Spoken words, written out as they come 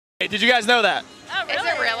Hey, did you guys know that? Oh, really? Is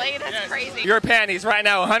it really? That's crazy. Your panties right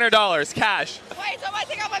now, $100 cash. Wait, so if I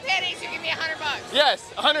take out my panties, you give me $100? Yes,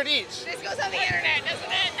 100 each. This goes on the internet,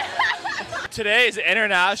 doesn't it? Today is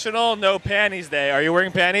International No Panties Day. Are you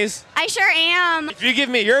wearing panties? I sure am. If you give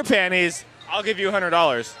me your panties, I'll give you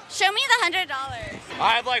 $100. Show me the $100.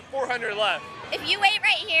 I have like 400 left. If you wait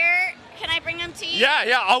right here, can I bring them to you?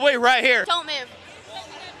 Yeah, I'll wait right here. Don't move.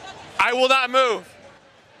 I will not move.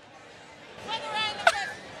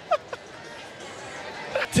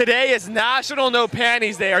 Today is National No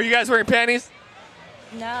Panties Day. Are you guys wearing panties?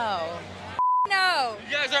 No. No.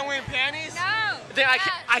 You guys aren't wearing panties? No. Then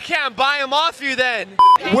I can't buy them off you then.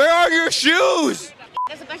 Where are your shoes?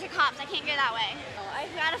 There's a bunch of cops. I can't go that way.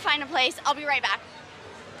 I've got to find a place. I'll be right back.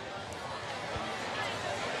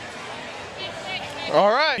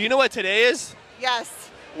 All right. You know what today is? Yes.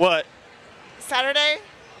 What? Saturday?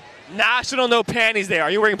 National No Panties Day. Are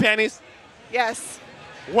you wearing panties? Yes.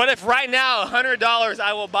 What if right now, $100,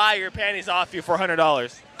 I will buy your panties off you for $100?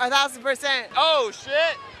 1,000%. Oh,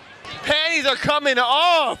 shit. Panties are coming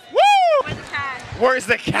off. Woo! Where's the cash? Where's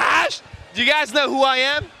the cash? Do you guys know who I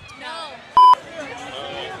am? No. Give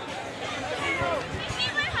me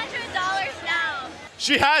my $100 now.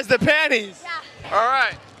 She has the panties. Yeah. All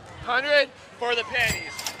right. 100 for the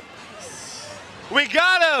panties. We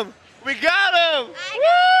got them. We got them.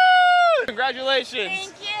 Woo! Congratulations.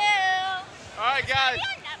 Thank you. All right, guys. Are we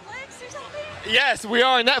on Netflix or something? Yes, we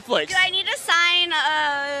are on Netflix. Do I need to sign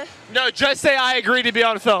No, just say I agree to be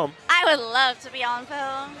on film. I would love to be on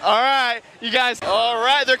film. All right, you guys. All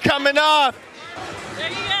right, they're coming off. There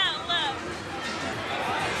you go, look.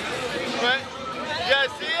 Right? You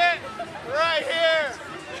guys see it? Right here.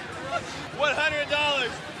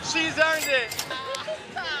 $100. She's earned it.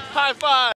 High five.